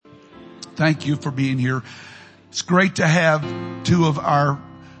Thank you for being here. It's great to have two of our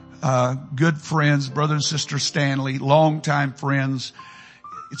good friends, brother and sister Stanley, longtime friends.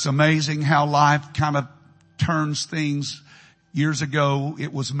 It's amazing how life kind of turns things. Years ago,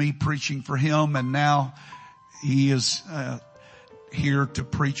 it was me preaching for him, and now he is here to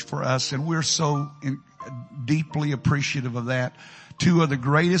preach for us, and we're so deeply appreciative of that. Two of the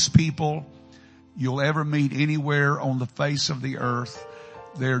greatest people you'll ever meet anywhere on the face of the earth.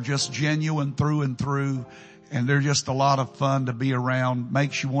 They're just genuine through and through, and they're just a lot of fun to be around.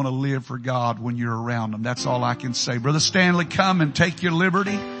 Makes you want to live for God when you're around them. That's all I can say. Brother Stanley, come and take your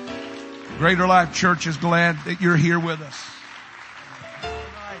liberty. Greater Life Church is glad that you're here with us.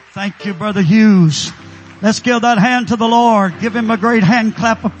 Thank you, Brother Hughes. Let's give that hand to the Lord. Give Him a great hand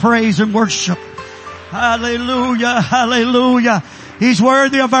clap of praise and worship. Hallelujah, hallelujah. He's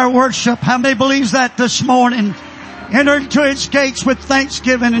worthy of our worship. How many believes that this morning? Enter into His gates with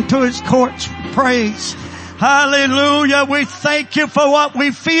thanksgiving, into His courts with praise. Hallelujah. We thank you for what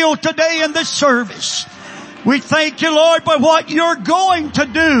we feel today in this service. We thank you, Lord, for what you're going to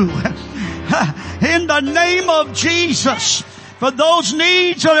do. In the name of Jesus. For those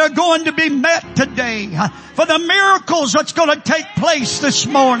needs that are going to be met today. For the miracles that's going to take place this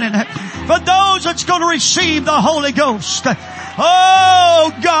morning. For those that's going to receive the Holy Ghost.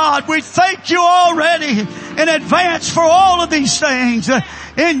 Oh God, we thank you already in advance for all of these things.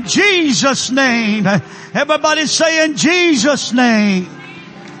 In Jesus' name. Everybody say in Jesus' name.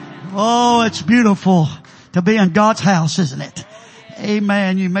 Oh, it's beautiful to be in God's house, isn't it?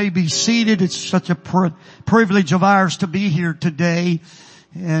 Amen. You may be seated. It's such a privilege of ours to be here today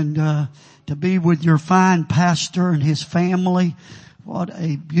and to be with your fine pastor and his family. What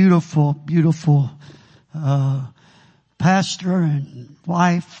a beautiful, beautiful pastor and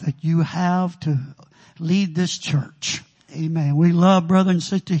wife that you have to lead this church. Amen. We love Brother and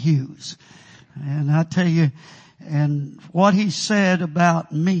Sister Hughes. And I tell you, and what he said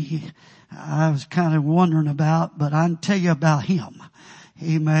about me, I was kind of wondering about, but I can tell you about him.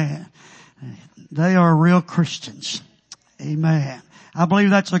 Amen. They are real Christians. Amen. I believe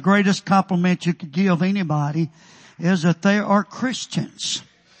that's the greatest compliment you could give anybody, is that they are Christians.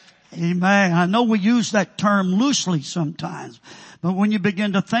 Amen. I know we use that term loosely sometimes, but when you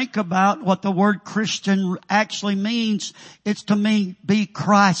begin to think about what the word Christian actually means, it's to mean be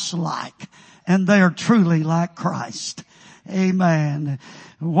Christ-like. And they are truly like Christ. Amen.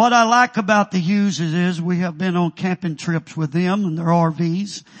 What I like about the Hugheses is we have been on camping trips with them and their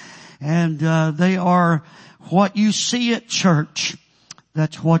RVs. And they are what you see at church.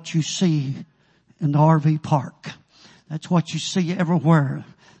 That's what you see in the RV park. That's what you see everywhere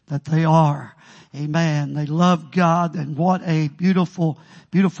that they are. Amen. They love God, and what a beautiful,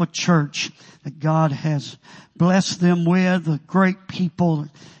 beautiful church that God has blessed them with, the great people,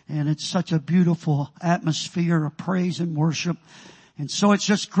 and it's such a beautiful atmosphere of praise and worship. And so it's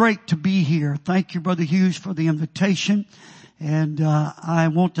just great to be here. Thank you, Brother Hughes, for the invitation. And I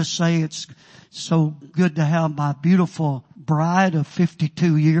want to say it's so good to have my beautiful bride of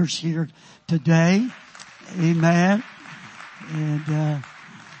 52 years here today. Amen. And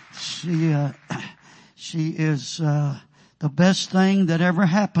she is the best thing that ever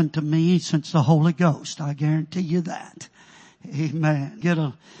happened to me since the Holy Ghost. I guarantee you that.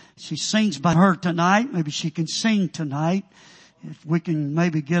 Amen. She sings by her tonight. Maybe she can sing tonight. If we can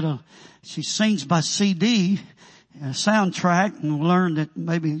maybe she sings by CD, a soundtrack, and we'll learn that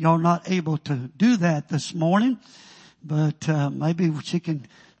maybe you're not able to do that this morning, but maybe she can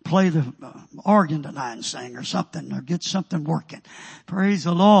play the organ tonight and sing or something, or get something working. Praise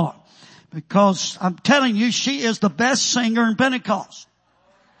the Lord. Because I'm telling you, she is the best singer in Pentecost.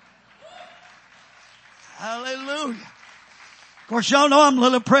 Hallelujah. Of course, y'all know I'm a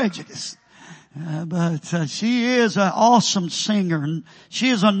little prejudiced. But she is an awesome singer, and she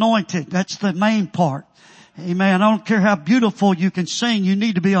is anointed. That's the main part. Amen. I don't care how beautiful you can sing, you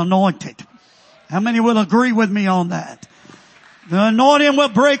need to be anointed. How many will agree with me on that? The anointing will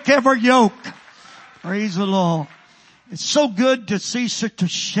break every yoke. Praise the Lord. It's so good to see Sister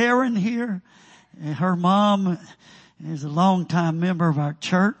Sharon here. And her mom is a longtime member of our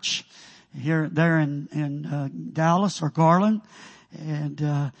church there in Dallas or Garland.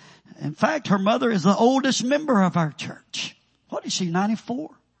 And in fact, her mother is the oldest member of our church. What is she,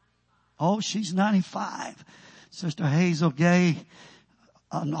 94? Oh, she's 95. Sister Hazel Gay,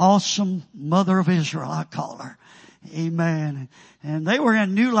 an awesome mother of Israel, I call her. Amen. And they were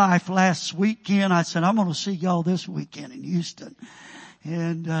in New Life last weekend. I said, I'm going to see y'all this weekend in Houston.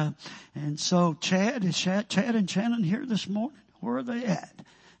 And so Chad and Shannon here this morning? Where are they at?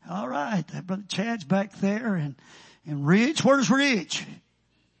 All right. Brother Chad's back there, and Ridge. Where's Ridge?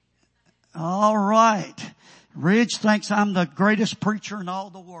 All right. Ridge thinks I'm the greatest preacher in all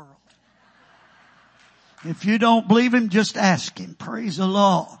the world. If you don't believe him, just ask him. Praise the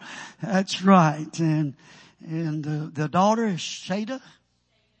Lord. That's right. And the daughter is Shada.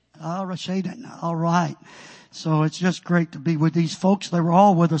 Shada. All right. So it's just great to be with these folks. They were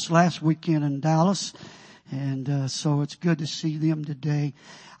all with us last weekend in Dallas. And so it's good to see them today.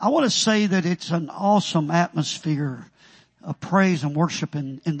 I want to say that it's an awesome atmosphere of praise and worship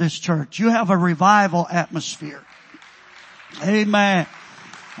in this church. You have a revival atmosphere. Amen.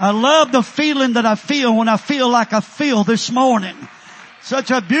 I love the feeling that I feel when I feel like I feel this morning.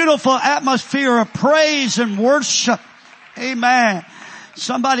 Such a beautiful atmosphere of praise and worship. Amen.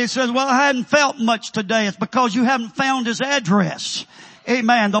 Somebody says, well, I hadn't felt much today. It's because you haven't found his address.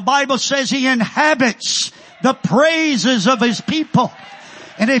 Amen. The Bible says he inhabits the praises of his people.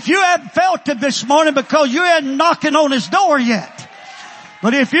 And if you haven't felt it this morning because you hadn't knocking on his door yet.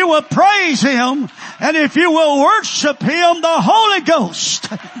 But if you will praise him and if you will worship him, the Holy Ghost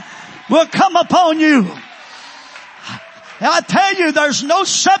will come upon you. I tell you, there's no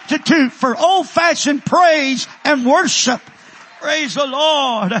substitute for old-fashioned praise and worship. Praise the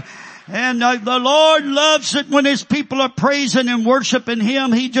Lord. And the Lord loves it when his people are praising and worshiping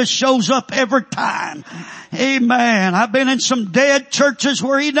him. He just shows up every time. Amen. I've been in some dead churches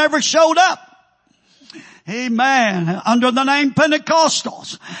where he never showed up. Amen. Under the name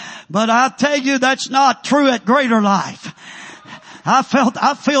Pentecostals. But I tell you, that's not true at Greater Life. I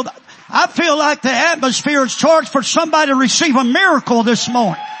feel like the atmosphere is charged for somebody to receive a miracle this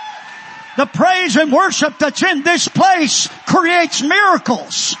morning. The praise and worship that's in this place creates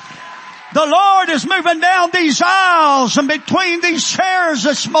miracles. The Lord is moving down these aisles and between these chairs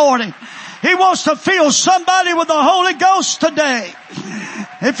this morning. He wants to fill somebody with the Holy Ghost today.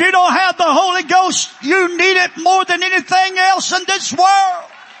 If you don't have the Holy Ghost, you need it more than anything else in this world.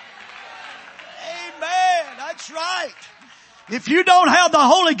 Amen. That's right. If you don't have the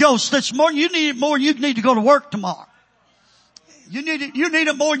Holy Ghost this morning, you need it more than you need to go to work tomorrow. You need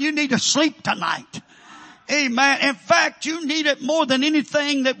it more than you need to sleep tonight. Amen. In fact, you need it more than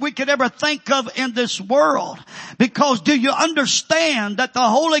anything that we could ever think of in this world. Because do you understand that the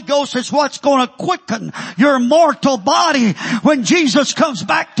Holy Ghost is what's going to quicken your mortal body when Jesus comes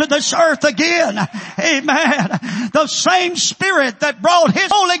back to this earth again? Amen. The same Spirit that brought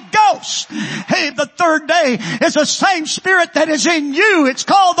His Holy Ghost, the third day, is the same Spirit that is in you. It's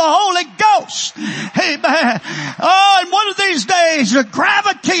called the Holy Ghost. Amen. Oh, and one of these days, the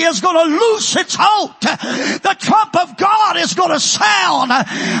gravity is going to loose its hold. The trump of God is going to sound.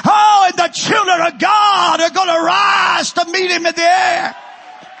 Oh, and the children of God are going to rise to meet Him in the air.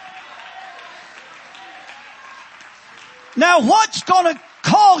 Now, what's going to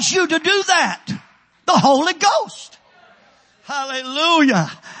cause you to do that? The Holy Ghost. Hallelujah.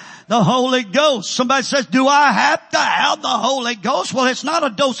 The Holy Ghost. Somebody says, do I have to have the Holy Ghost? Well, it's not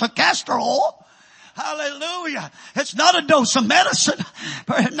a dose of castor oil. Hallelujah. It's not a dose of medicine.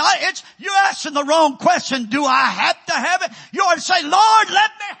 You're asking the wrong question. Do I have to have it? You ought to say, Lord,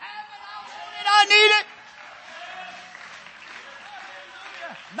 let me have it. I need it.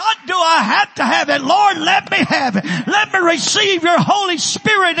 Not do I have to have it. Lord, let me have it. Let me receive your Holy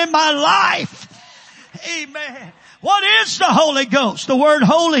Spirit in my life. Amen. What is the Holy Ghost? The word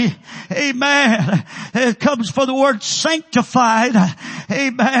holy, amen, it comes from the word sanctified,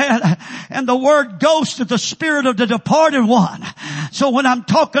 amen, and the word ghost is the spirit of the departed one. So when I'm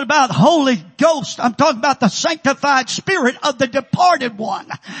talking about Holy Ghost, I'm talking about the sanctified spirit of the departed one,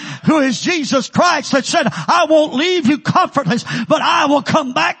 who is Jesus Christ, that said, I won't leave you comfortless, but I will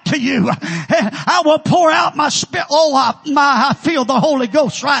come back to you, and I will pour out my spirit. Oh, I feel the Holy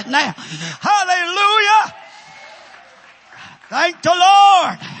Ghost right now. Hallelujah. Thank the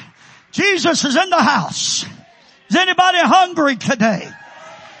Lord. Jesus is in the house. Is anybody hungry today?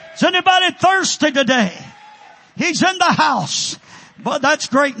 Is anybody thirsty today? He's in the house. But that's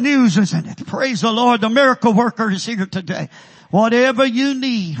great news, isn't it? Praise the Lord. The miracle worker is here today. Whatever you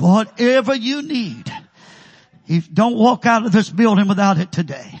need, don't walk out of this building without it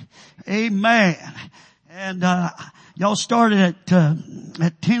today. Amen. And y'all started at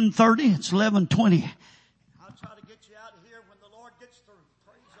 10:30. It's 11:20.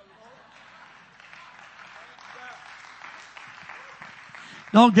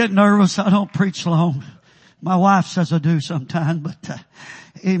 Don't get nervous. I don't preach long. My wife says I do sometimes, but,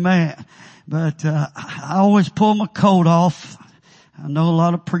 amen. But, I always pull my coat off. I know a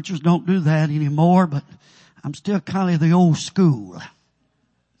lot of preachers don't do that anymore, but I'm still kind of the old school.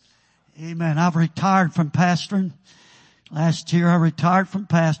 Amen. I've retired from pastoring. Last year I retired from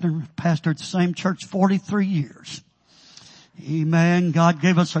pastoring. Pastored the same church 43 years. Amen. God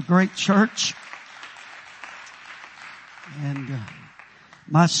gave us a great church. And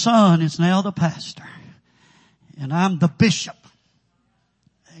my son is now the pastor. And I'm the bishop.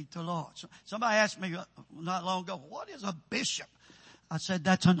 Thank the Lord. Somebody asked me not long ago, what is a bishop? I said,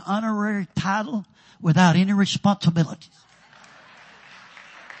 that's an honorary title without any responsibilities.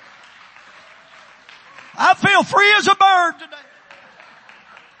 I feel free as a bird today.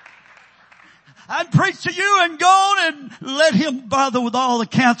 I'd preach to you and go and let him bother with all the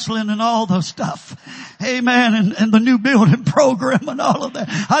counseling and all the stuff. Amen. And the new building program and all of that.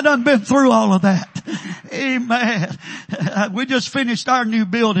 I done been through all of that. Amen. We just finished our new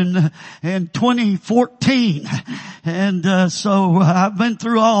building in 2014. And so I've been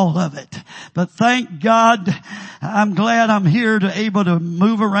through all of it. But thank God, I'm glad I'm here to able to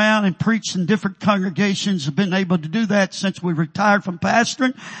move around and preach in different congregations. I've been able to do that since we retired from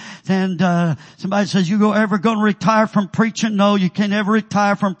pastoring. And somebody says, you ever going to retire from preaching? No, you can't ever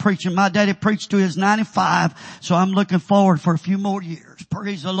retire from preaching. My daddy preached to his 95, so I'm looking forward for a few more years.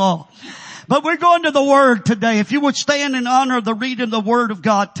 Praise the Lord. But we're going to the Word today. If you would stand in honor of the reading of the Word of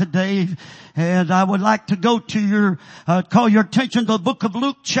God today, and I would like to go to call your attention to the book of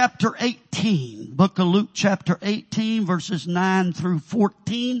Luke chapter 18. Book of Luke chapter 18 verses 9 through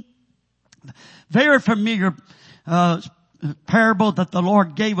 14. Very familiar, parable that the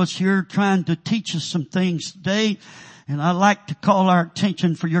Lord gave us here, trying to teach us some things today. And I'd like to call our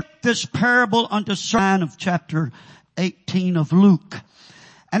attention for this parable unto certain of chapter 18 of Luke.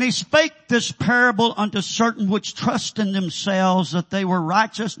 And he spake this parable unto certain which trust in themselves that they were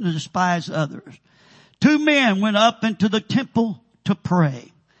righteous and despise others. 2 men went up into the temple to pray.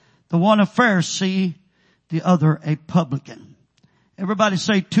 The one a Pharisee, the other a publican. Everybody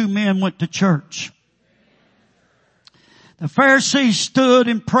say 2 men went to church. The Pharisee stood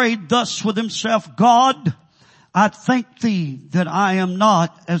and prayed thus with himself, God, I thank thee that I am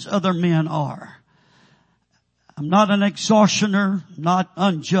not as other men are. I'm not an extortioner, not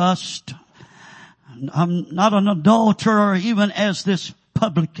unjust. I'm not an adulterer, even as this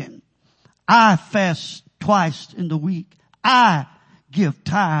publican. I fast twice in the week. I give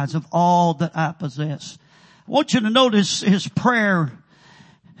tithes of all that I possess. I want you to notice his prayer.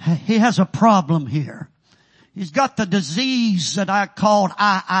 He has a problem here. He's got the disease that I called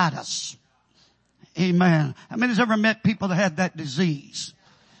iitis. Amen. How many has ever met people that had that disease?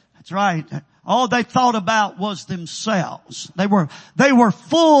 That's right. All they thought about was themselves. They were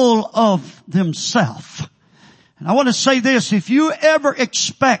full of themselves. And I want to say this, if you ever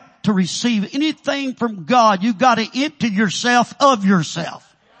expect to receive anything from God, you've got to empty yourself of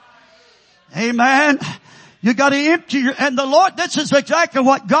yourself. Amen. You got to empty and the Lord, this is exactly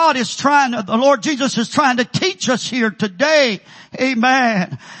what the Lord Jesus is trying to teach us here today.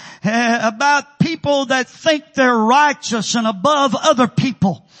 Amen. About people that think they're righteous and above other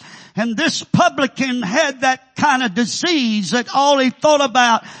people. And this publican had that kind of disease that all he thought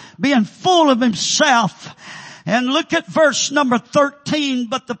about being full of himself. And look at verse number 13.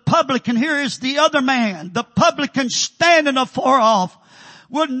 But the publican, here is the other man, the publican standing afar off,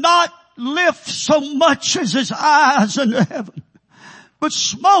 would not lift so much as his eyes into heaven, but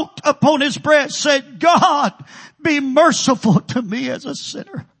smote upon his breast, said, God, be merciful to me as a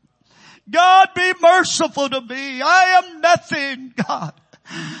sinner. God, be merciful to me. I am nothing, God.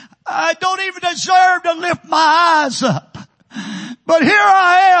 I don't even deserve to lift my eyes up. But here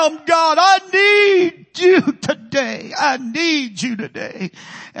I am, God. I need you today. I need you today.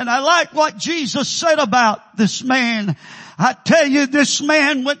 And I like what Jesus said about this man. I tell you, this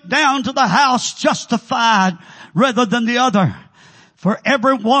man went down to the house justified rather than the other. For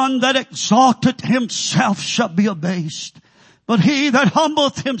everyone that exalteth himself shall be abased, but he that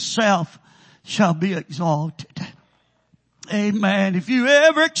humbleth himself shall be exalted. Amen. If you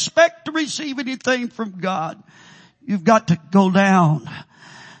ever expect to receive anything from God, you've got to go down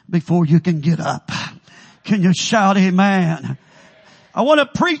before you can get up. Can you shout amen? I want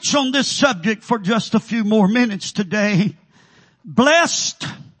to preach on this subject for just a few more minutes today. Blessed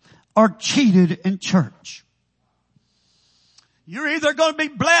or cheated in church. You're either going to be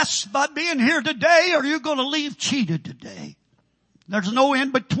blessed by being here today or you're going to leave cheated today. There's no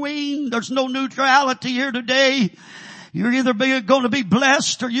in between. There's no neutrality here today. You're either going to be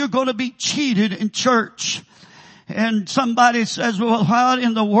blessed or you're going to be cheated in church. And somebody says, well, how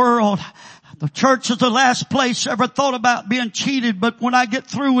in the world? The church is the last place I ever thought about being cheated. But when I get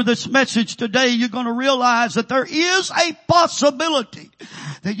through with this message today, you're going to realize that there is a possibility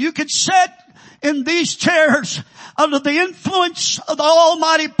that you could sit in these chairs under the influence of the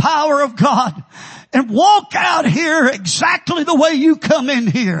almighty power of God and walk out here exactly the way you come in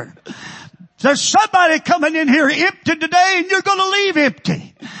here. There's somebody coming in here empty today and you're going to leave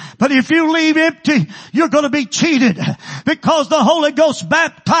empty. But if you leave empty, you're going to be cheated because the Holy Ghost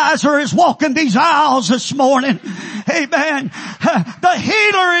baptizer is walking these aisles this morning. Amen. The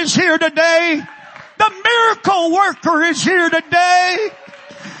healer is here today. The miracle worker is here today.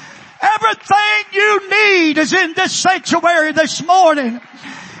 Everything you need is in this sanctuary this morning.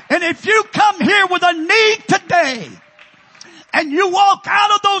 And if you come here with a need today, and you walk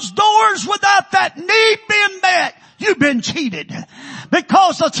out of those doors without that need being met, you've been cheated.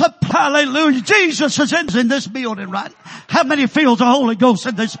 Because hallelujah, Jesus is in this building, right? How many feels the Holy Ghost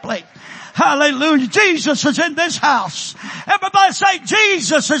in this place? Hallelujah, Jesus is in this house. Everybody say,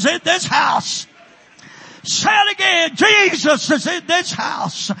 Jesus is in this house. Say it again, Jesus is in this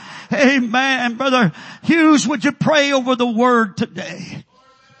house. Amen. Brother Hughes, would you pray over the word today?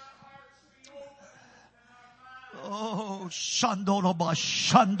 Oh, Shandoraba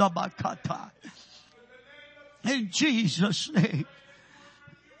Shandabakata. In Jesus' name.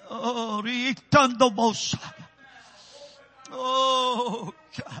 Oh, Ritandobosa. Oh,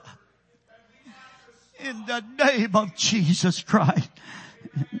 God. In the name of Jesus Christ.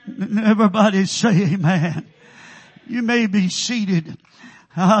 Everybody say amen. You may be seated.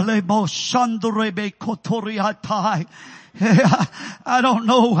 I don't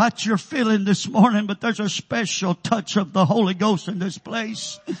know what you're feeling this morning, but there's a special touch of the Holy Ghost in this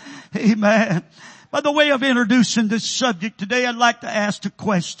place. Amen. By the way of introducing this subject today, I'd like to ask a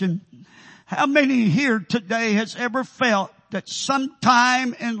question. How many here today has ever felt that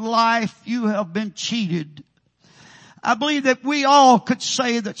sometime in life you have been cheated? I believe that we all could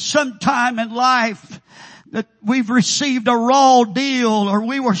say that sometime in life that we've received a raw deal, or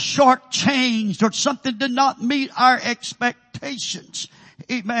we were shortchanged, or something did not meet our expectations.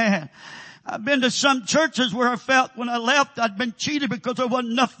 Amen. I've been to some churches where I felt when I left I'd been cheated because there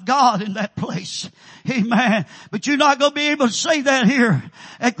wasn't enough God in that place. Amen. But you're not going to be able to say that here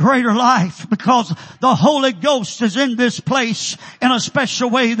at Greater Life, because the Holy Ghost is in this place in a special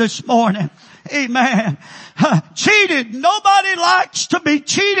way this morning. Amen. Cheated. Nobody likes to be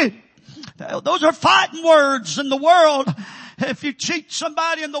cheated. Those are fighting words in the world. If you cheat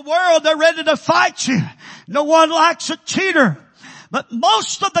somebody in the world, they're ready to fight you. No one likes a cheater. But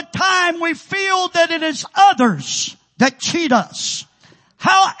most of the time we feel that it is others that cheat us.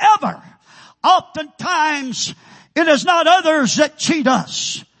 However, oftentimes it is not others that cheat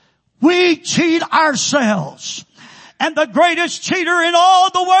us. We cheat ourselves. And the greatest cheater in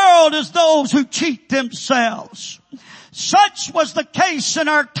all the world is those who cheat themselves. Such was the case in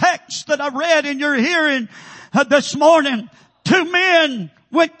our text that I read in your hearing this morning. 2 men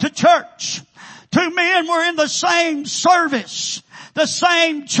went to church. 2 men were in the same service, the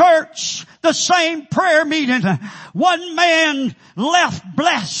same church, the same prayer meeting. One man left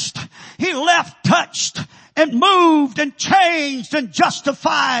blessed. He left touched and moved and changed and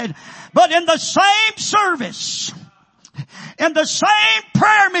justified. But in the same service, in the same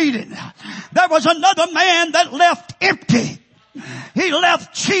prayer meeting, there was another man that left empty. He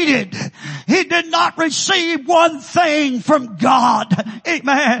left cheated. He did not receive one thing from God.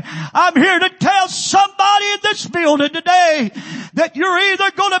 Amen. I'm here to tell somebody in this building today that you're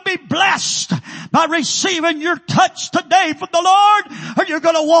either going to be blessed by receiving your touch today from the Lord, or you're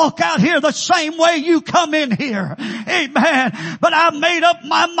going to walk out here the same way you come in here. Amen. But I made up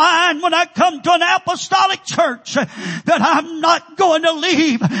my mind when I come to an apostolic church that I'm not going to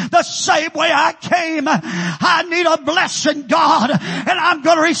leave the same way I came. I need a blessing, God, and I'm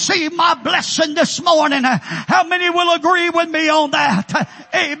going to receive my blessing this morning. How many will agree with me on that?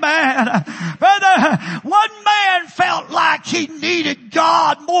 Amen. Brother, one man felt like he needed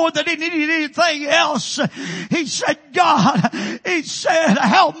God more than he needed anything else. He said, God, he said,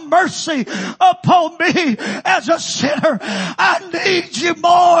 have mercy upon me as a sinner. I need you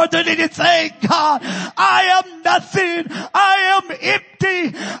more than anything, God. I am nothing. I am empty.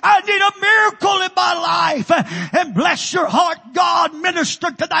 I need a miracle in my life. And bless your heart, God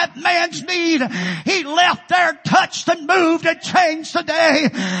ministered to that man's need. He left there touched and moved and changed today.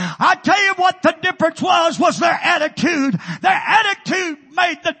 I tell you what the difference was their attitude. Their attitude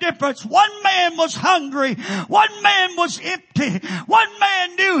made the difference. One man was hungry. One man was empty. One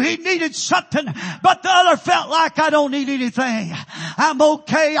man knew he needed something, but the other felt like, I don't need anything. I'm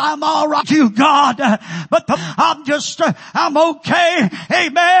okay. I'm all right. You, God. But I'm okay.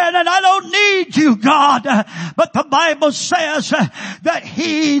 Amen. And I don't need you, God. But the Bible says that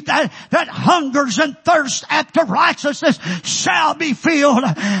he that hungers and thirsts after righteousness shall be filled.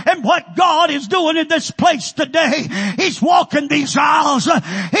 And what God is doing in this place today, He's walking these aisles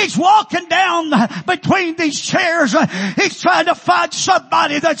He's walking down between these chairs. He's trying to find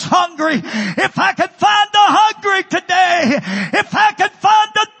somebody that's hungry. If I could find the hungry today, if I could find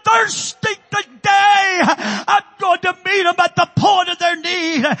the thirsty today, I'm going to meet them at the point of their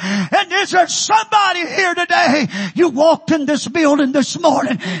need. And is there somebody here today? You walked in this building this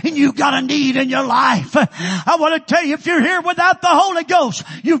morning and you got a need in your life. I want to tell you, if you're here without the Holy Ghost,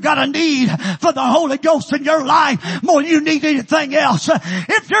 you've got a need for the Holy Ghost in your life more than you need anything else.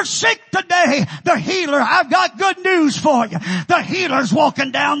 If you're sick today, the healer, I've got good news for you. The healer's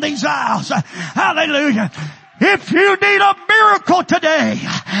walking down these aisles. Hallelujah. If you need a miracle today,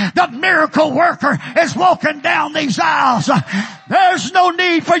 the miracle worker is walking down these aisles. There's no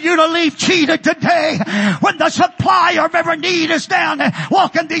need for you to leave cheated today when the supplier of every need is down there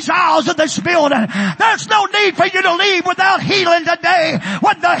walking these aisles of this building. There's no need for you to leave without healing today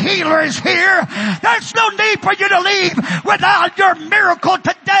when the healer is here. There's no need for you to leave without your miracle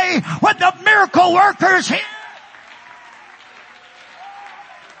today when the miracle worker is here.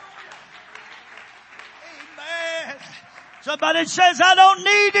 Somebody says, I don't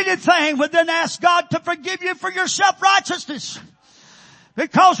need anything, but then ask God to forgive you for your self-righteousness.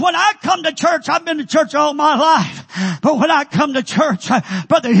 Because when I come to church, I've been to church all my life, but when I come to church,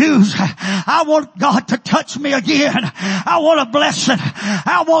 Brother Hughes, I want God to touch me again. I want a blessing.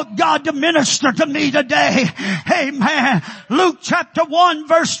 I want God to minister to me today. Amen. Luke chapter 1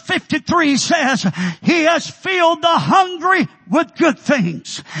 verse 53 says, He has filled the hungry with good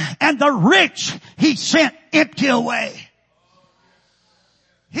things, and the rich He sent empty away.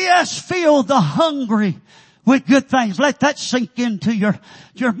 He has filled the hungry with good things. Let that sink into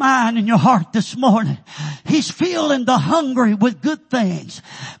your mind and your heart this morning. He's filling the hungry with good things.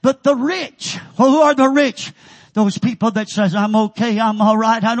 But the rich, well, who are the rich? Those people that says, I'm okay, I'm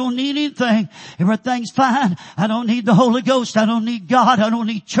alright, I don't need anything, everything's fine, I don't need the Holy Ghost, I don't need God, I don't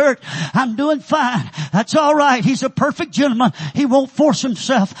need church, I'm doing fine, that's alright. He's a perfect gentleman. He won't force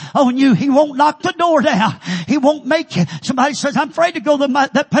himself on you. He won't knock the door down. He won't make you. Somebody says, I'm afraid to go to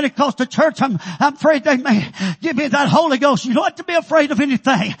that Pentecostal church, I'm afraid they may give me that Holy Ghost. You don't have to be afraid of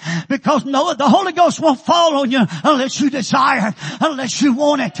anything, because no, the Holy Ghost won't fall on you unless you desire it, unless you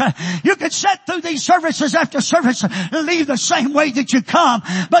want it. You can sit through these services after service and leave the same way that you come.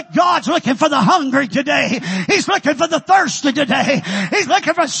 But God's looking for the hungry today. He's looking for the thirsty today. He's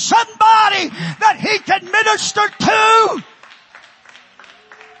looking for somebody that He can minister to.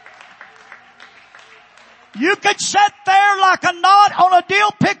 You can sit there like a knot on a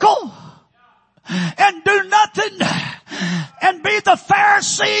dill pickle and do nothing and be the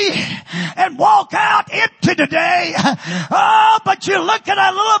Pharisee and walk out empty today. Oh, but you look at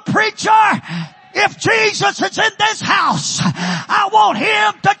a little preacher. If Jesus is in this house, I want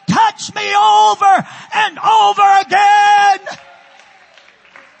Him to touch me over and over again.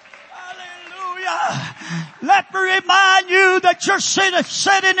 Hallelujah. Let me remind you that you're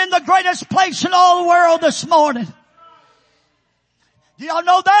sitting in the greatest place in all the world this morning. Do y'all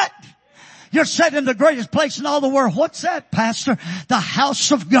know that? You're sitting in the greatest place in all the world. What's that, Pastor? The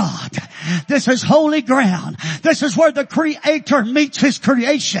house of God. This is holy ground. This is where the Creator meets His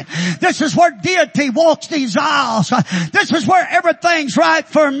creation. This is where deity walks these aisles. This is where everything's right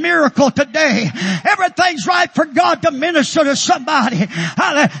for a miracle today. Everything's right for God to minister to somebody.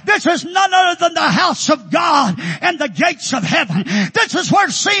 This is none other than the house of God and the gates of heaven. This is where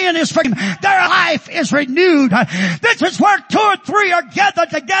sin is forgiven. Their life is renewed. This is where 2 or 3 are gathered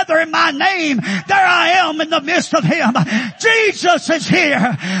together in my name. There I am in the midst of Him. Jesus is here.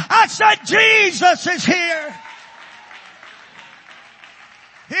 I said Jesus is here.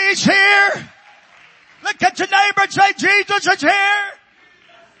 He's here. Look at your neighbor and say, Jesus is here.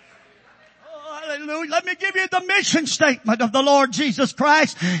 Hallelujah. Let me give you the mission statement of the Lord Jesus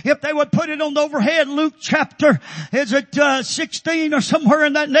Christ. If they would put it on the overhead, Luke chapter, is it 16 or somewhere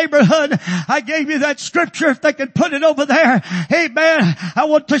in that neighborhood? I gave you that scripture. If they could put it over there. Amen. I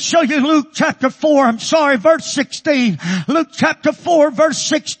want to show you Luke chapter 4. Verse 16. Luke chapter 4 verse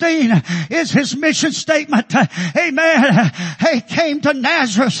 16 is His mission statement. Amen. He came to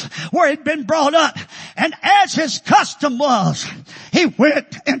Nazareth where He'd been brought up. And as His custom was, He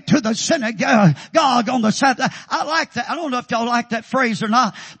went into the synagogue on the Sabbath. I like that. I don't know if y'all like that phrase or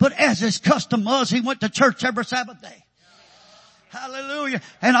not, but as His custom was, He went to church every Sabbath day. Hallelujah.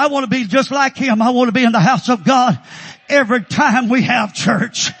 And I want to be just like Him. I want to be in the house of God every time we have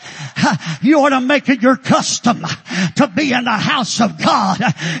church. You ought to make it your custom to be in the house of God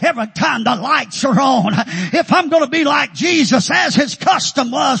every time the lights are on. If I'm going to be like Jesus, as his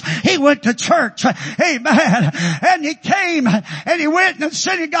custom was, he went to church. Amen. And he came and he went in the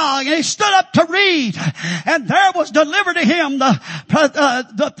synagogue and he stood up to read. And there was delivered to him the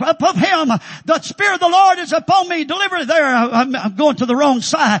Spirit of the Lord is upon me. Delivered there. I'm going to the wrong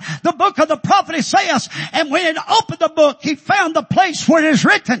side. The book of the prophet Isaiah. And when he opened the book, he found the place where it is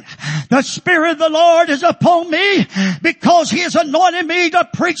written, the Spirit of the Lord is upon me because he has anointed me to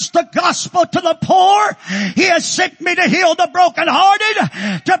preach the gospel to the poor. He has sent me to heal the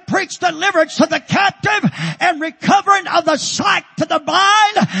brokenhearted, to preach deliverance to the captive and recovering of the sight to the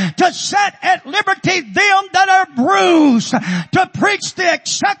blind, to set at liberty them that are bruised, to preach the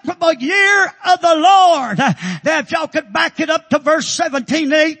acceptable year of the Lord. Now if y'all could back it up to verse 17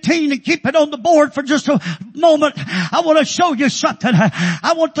 and 18 and keep it on the board for just a moment, I want to show you something.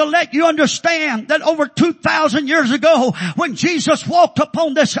 I want to let you understand that over 2,000 years ago, when Jesus walked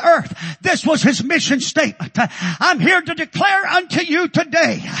upon this earth, this was his mission statement. I'm here to declare unto you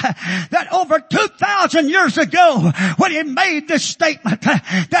today that over 2,000 years ago, when he made this statement,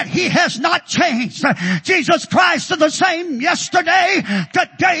 that he has not changed. Jesus Christ is the same yesterday,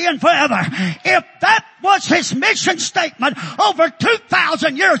 today, and forever. If that was his mission statement over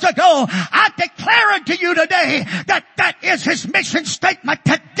 2,000 years ago, I declare unto you today that that is his mission statement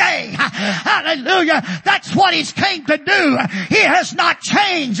today. Hallelujah. That's what he's came to do. He has not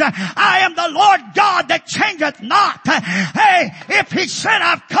changed. I am the Lord God that changeth not. Hey, if he said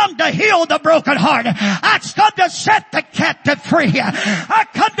I've come to heal the brokenhearted, I've come to set the captive free. I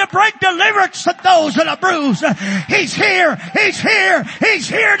come to bring deliverance to those that are bruised. He's here. He's here. He's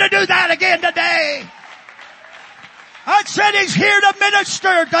here to do that again today. I said he's here to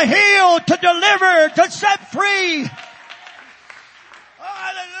minister, to heal, to deliver, to set free. Oh,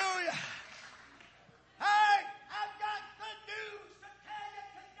 hallelujah. Hey, I've got good news to tell you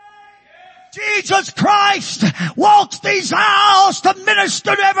today. Jesus Christ walks these aisles to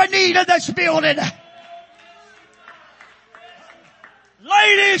minister to every need in this building.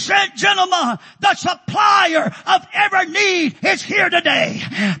 Ladies and gentlemen, the supplier of every need is here today.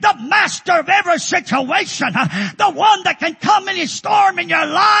 The master of every situation. The one that can come any storm in your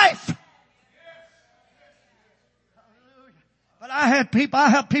life. But I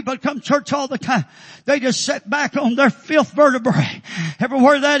have people come to church all the time. They just sit back on their fifth vertebrae,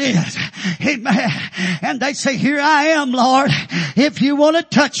 everywhere that is. Amen. And they say, here I am, Lord. If you want to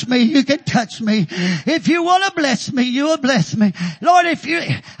touch me, you can touch me. If you want to bless me, you will bless me. Lord,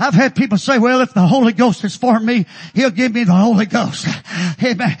 I've had people say, well, if the Holy Ghost is for me, he'll give me the Holy Ghost.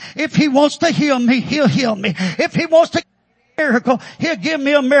 Amen. If he wants to heal me, he'll heal me. If he wants to give me a miracle, he'll give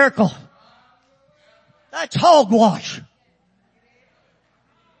me a miracle. That's hogwash.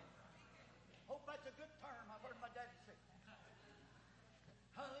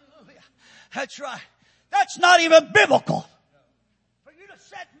 That's right. That's not even biblical. For you to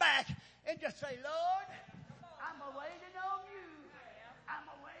sit back and just say, Lord, I'm waiting on you. I'm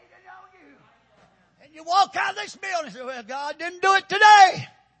waiting on you. And you walk out of this building and say, well, God didn't do it today.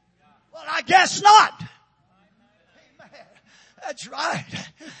 Well, I guess not. Amen. That's right.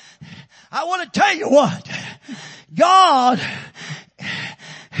 I want to tell you what. God,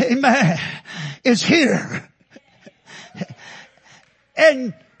 amen, is here.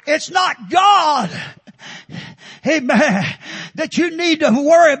 And it's not God, amen, that you need to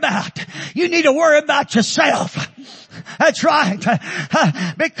worry about. You need to worry about yourself. That's right.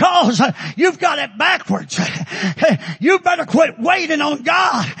 Because you've got it backwards. You better quit waiting on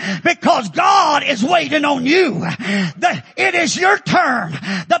God, because God is waiting on you. It is your turn.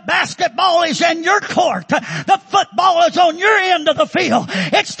 The basketball is in your court. The football is on your end of the field.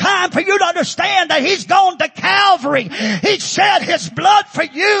 It's time for you to understand that he's gone to Calvary. He shed his blood for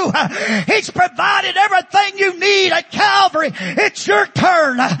you. He's provided everything you need at Calvary. It's your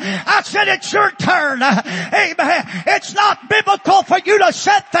turn. I said it's your turn. Amen. It's not biblical for you to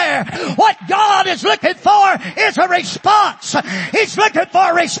sit there. What God is looking for is a response. He's looking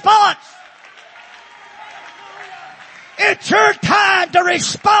for a response. It's your time to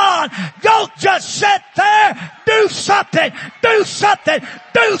respond. Don't just sit there. Do something. Do something.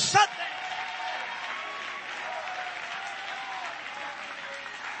 Do something.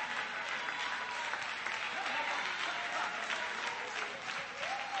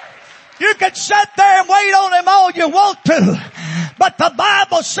 You can sit there and wait on him all you want to. But the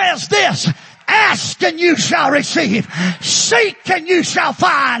Bible says this: ask and you shall receive. Seek and you shall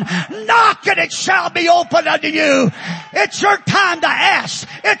find. Knock and it shall be opened unto you. It's your time to ask.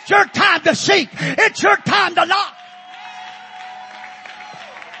 It's your time to seek. It's your time to knock.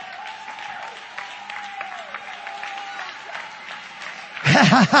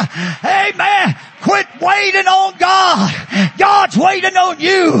 Amen. Quit waiting on God. God's waiting on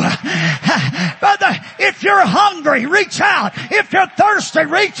you. Brother, if you're hungry, reach out. If you're thirsty,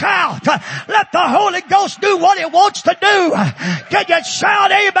 reach out. Let the Holy Ghost do what He wants to do. Can you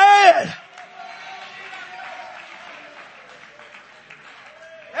shout amen?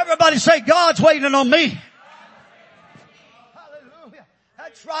 Everybody say, God's waiting on me.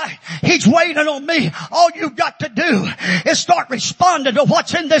 That's right. He's waiting on me. All you've got to do is start responding to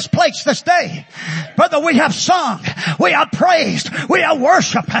what's in this place this day. Brother, we have sung, we have praised, we have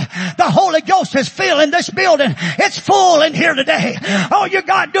worshiped. The Holy Ghost is filling this building. It's full in here today. All you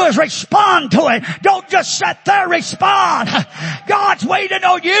got to do is respond to it. Don't just sit there, respond. God's waiting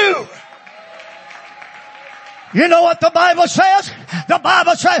on you. You know what the Bible says? The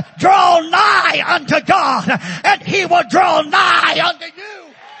Bible says, draw nigh unto God, and He will draw nigh unto you.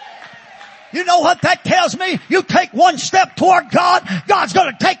 You know what that tells me? You take one step toward God, God's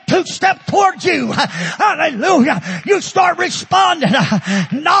gonna take 2 steps toward you. Hallelujah. You start responding.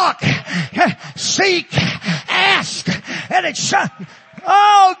 Knock, seek, ask, and it's shut.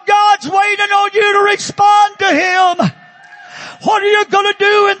 Oh, God's waiting on you to respond to Him. What are you gonna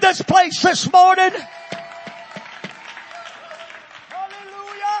do in this place this morning?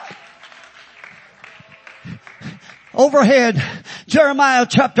 Overhead, Jeremiah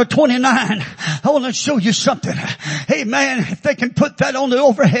chapter 29. I want to show you something. Amen. If they can put that on the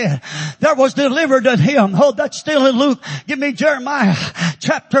overhead. There was delivered to him. Oh, that's still in Luke. Give me Jeremiah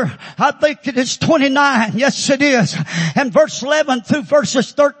chapter, I think it is 29. Yes, it is. And verse 11 through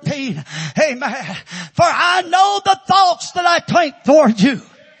verses 13. Amen. For I know the thoughts that I think toward you.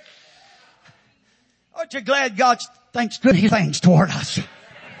 Aren't you glad God thinks good things toward us?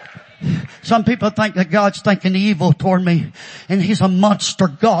 Some people think that God's thinking evil toward me, and He's a monster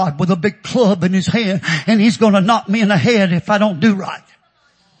God with a big club in His hand, and He's going to knock me in the head if I don't do right.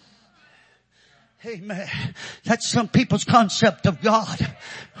 Amen. That's some people's concept of God.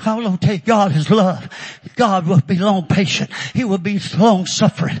 I will tell you, God is love. God will be long patient. He will be long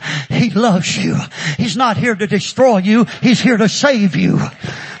suffering. He loves you. He's not here to destroy you. He's here to save you.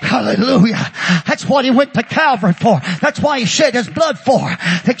 Hallelujah. That's what He went to Calvary for. That's why He shed His blood for,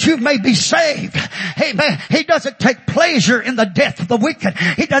 that you may be saved. Amen. He doesn't take pleasure in the death of the wicked.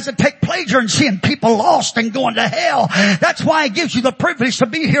 He doesn't take pleasure in seeing people lost and going to hell. That's why He gives you the privilege to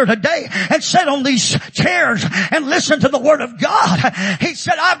be here today and sit on these chairs and listen to the Word of God. He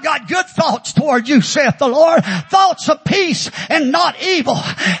said, I've got good thoughts toward you, saith the Lord. Thoughts of peace and not evil.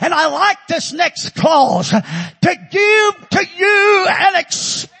 And I like this next clause. To give to you an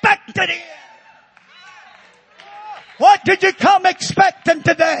expected end. What did you come expecting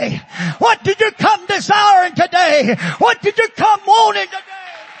today? What did you come desiring today? What did you come wanting today?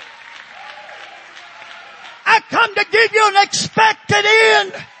 I come to give you an expected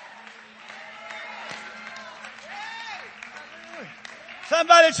end.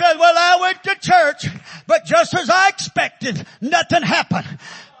 Somebody said, well, I went to church, but just as I expected, nothing happened.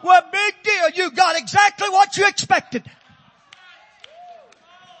 Well, big deal. You got exactly what you expected.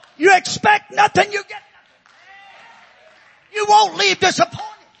 You expect nothing, you get nothing. You won't leave disappointed.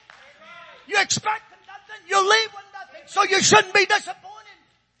 You expect nothing, you leave with nothing. So you shouldn't be disappointed.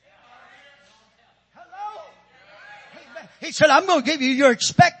 Hello? He said, I'm going to give you your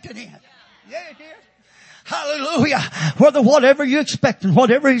expected end. Yeah, he did. Hallelujah. Whatever you expect and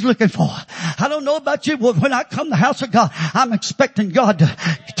whatever He's looking for. I don't know about you, but when I come to the house of God, I'm expecting God to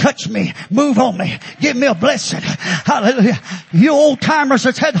touch me, move on me, give me a blessing. Hallelujah. You old timers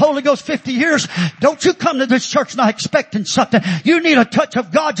that's had Holy Ghost 50 years, don't you come to this church not expecting something. You need a touch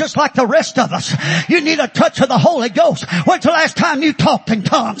of God just like the rest of us. You need a touch of the Holy Ghost. When's the last time you talked in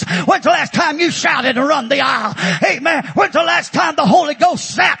tongues? When's the last time you shouted and run the aisle? Amen. When's the last time the Holy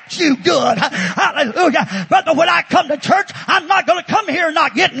Ghost zapped you good? Hallelujah. But when I come to church, I'm not going to come here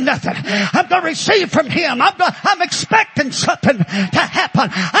not getting nothing. I'm going to receive from Him. I'm expecting something to happen.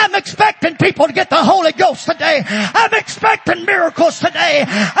 I'm expecting people to get the Holy Ghost today. I'm expecting miracles today.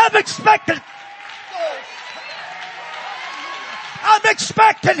 I'm expecting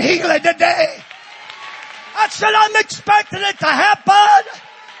healing today. I said I'm expecting it to happen.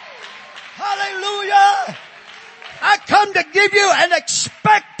 Hallelujah. I come to give you an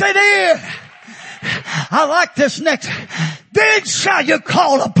expected end. I like this next. Then shall you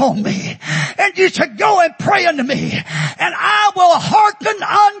call upon me, and you shall go and pray unto me, and I will hearken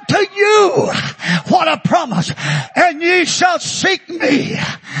unto you. What a promise. And ye shall seek me.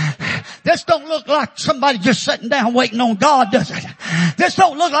 This don't look like somebody just sitting down waiting on God, does it? This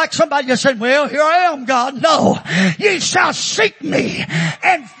don't look like somebody just saying, well, here I am, God. No. Ye shall seek me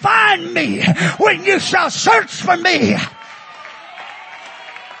and find me when you shall search for me.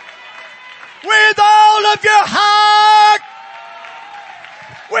 with all of your heart.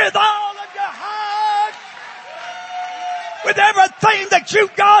 With all of your heart. With everything that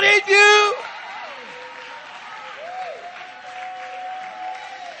you've got in you.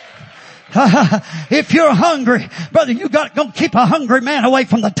 If you're hungry, brother, you gonna keep a hungry man away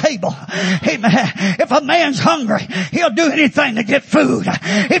from the table. Amen. If a man's hungry, he'll do anything to get food.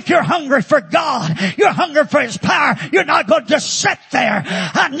 If you're hungry for God, you're hungry for His power, you're not gonna just sit there.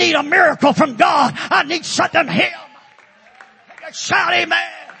 I need a miracle from God. I need something from Him. Shout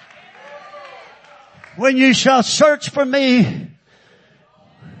amen. When you shall search for me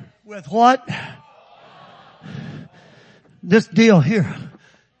with what? This deal here.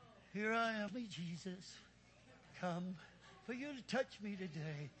 Here I am, Jesus. Come for you to touch me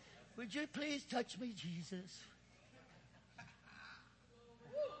today. Would you please touch me, Jesus?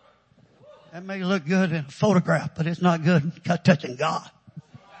 That may look good in a photograph, but it's not good touching God.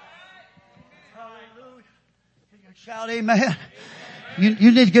 Hallelujah. Can you shout amen?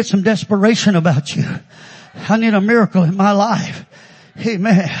 You need to get some desperation about you. I need a miracle in my life.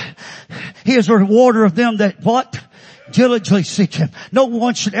 Amen. He is a rewarder of them that what? Diligently seek Him. No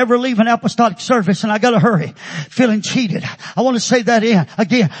one should ever leave an apostolic service, and I gotta hurry, feeling cheated. I want to say that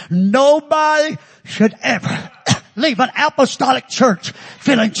again. Nobody should ever leave an apostolic church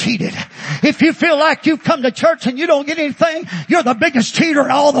feeling cheated. If you feel like you've come to church and you don't get anything, you're the biggest cheater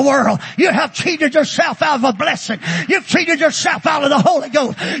in all the world. You have cheated yourself out of a blessing. You've cheated yourself out of the Holy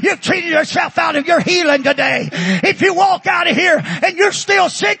Ghost. You've cheated yourself out of your healing today. If you walk out of here and you're still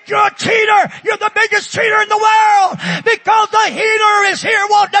sick, you're a cheater. You're the biggest cheater in the world, because the healer is here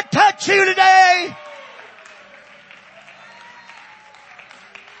wanting to touch you today.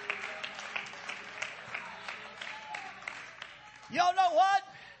 Y'all know what?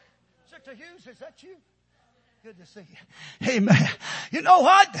 Sister Hughes, is that you? Good to see you. Amen. You know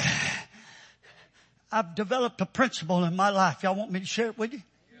what? I've developed a principle in my life. Y'all want me to share it with you?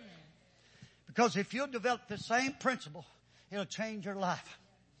 Because if you'll develop the same principle, it'll change your life.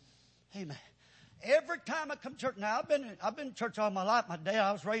 Amen. Every time I come to church, now I've been in church all my life. My dad,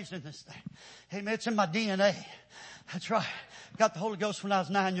 I was raised in this thing. Amen. It's in my DNA. That's right. Got the Holy Ghost when I was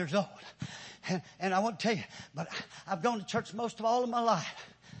 9 years old. And I want to tell you, but I've gone to church most of all of my life.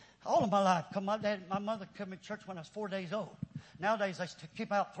 All of my life. Because my mother came to church when I was 4 days old. Nowadays they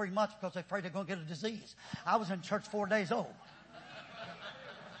keep out 3 months because they're afraid they're going to get a disease. I was in church 4 days old.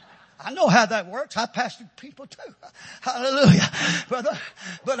 I know how that works. I pastored people too. Hallelujah. Brother,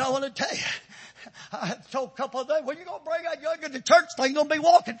 but I want to tell you, I told a couple of days, when you going to bring that youngin to church, they're going to be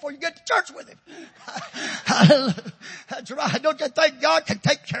walking before you get to church with him. Hallelujah. That's right. Don't you think God can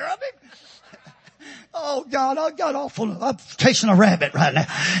take care of him? Oh God, I got awful. I'm chasing a rabbit right now.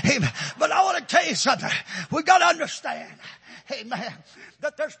 Amen. But I want to tell you something. We got to understand, amen,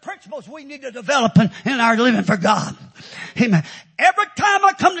 that there's principles we need to develop in our living for God. Amen. Every time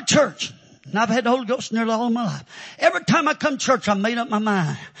I come to church, and I've had the Holy Ghost nearly all of my life. Every time I come to church, I made up my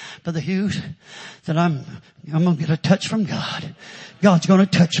mind, Brother Hughes, that I'm going to get a touch from God. God's going to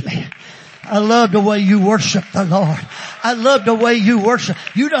touch me. I love the way you worship the Lord. I love the way you worship.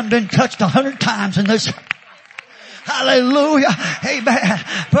 You done been touched 100 times in this. Hallelujah. Amen.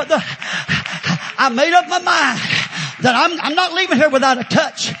 Brother, I made up my mind that I'm not leaving here without a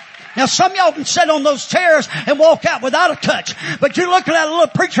touch. Now some of y'all can sit on those chairs and walk out without a touch. But you're looking at a little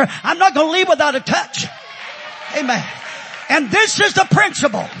preacher, I'm not going to leave without a touch. Amen. And this is the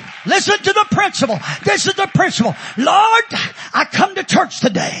principle. Listen to the principle. This is the principle. Lord, I come to church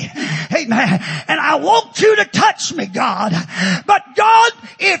today. Amen. And I want you to touch me, God. But God,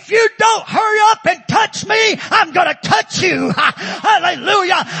 if you don't hurry up and touch me, I'm going to touch you.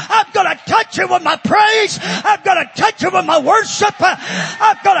 Hallelujah. I'm going to touch you with my praise. I'm going to touch you with my worship.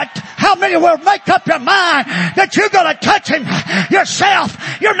 How many will make up your mind that you're going to touch him yourself?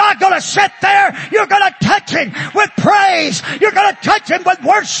 You're not going to sit there. You're going to touch him with praise. You're going to touch him with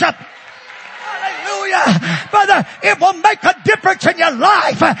worship. Hallelujah. Brother, it will make a difference in your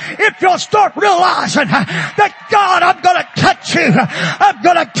life if you'll start realizing that God, I'm going to touch you. I'm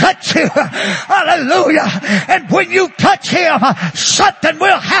going to touch you. Hallelujah. And when you touch him, something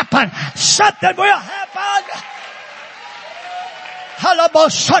will happen. Something will happen. My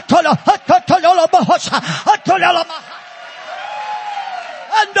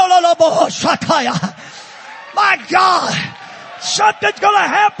God, something's going to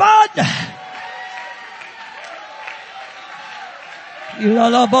happen.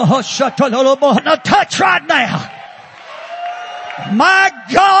 Now touch right now. My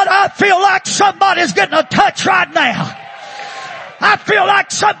God, I feel like somebody's getting a touch right now. I feel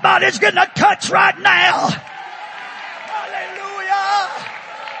like somebody's getting a touch right now. Hallelujah.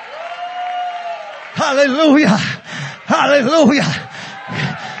 Hallelujah. Hallelujah.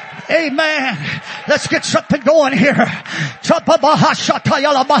 Amen. Let's get something going here. I'm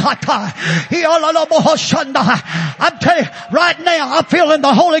telling you, right now, I'm feeling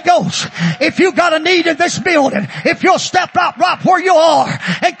the Holy Ghost. If you got a need in this building, if you'll step out right where you are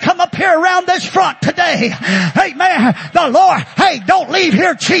and come up here around this front today, amen, the Lord, hey, don't leave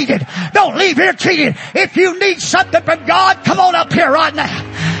here cheated. Don't leave here cheated. If you need something from God, come on up here right now.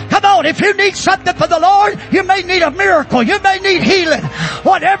 Come on, if you need something from the Lord, you may need a miracle. You may need healing.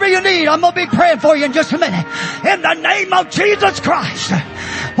 Whatever you need, I'm going to be praying for you in just a minute. In the name of Jesus Christ.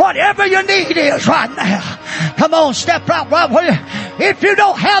 Whatever you need is right now. Come on, step out right where you. If you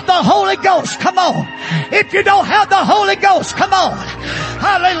don't have the Holy Ghost, come on. If you don't have the Holy Ghost, come on.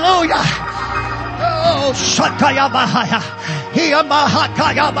 Hallelujah. Oh, Shataya Bahaya. Hiya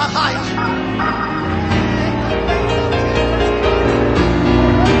Bahaya.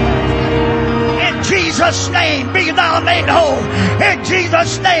 In Jesus' name be thou made whole. In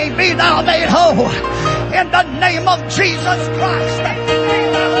Jesus' name be thou made whole. In the name of Jesus Christ, be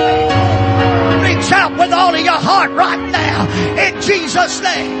thou made whole. Reach out with all of your heart right now. In Jesus'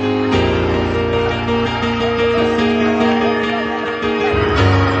 name.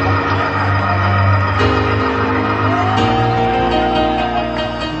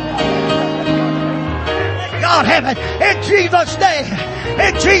 God have it. In Jesus' name.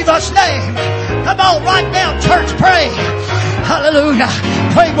 In Jesus' name. Come on, right now, church, pray. Hallelujah.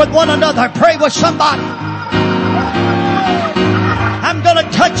 Pray with one another. Pray with somebody. I'm going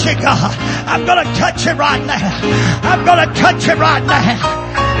to touch it, God. I'm going to touch it right now. I'm going to touch it right now.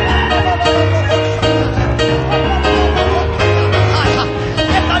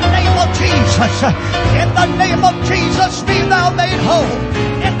 In the name of Jesus. In the name of Jesus, be thou made whole.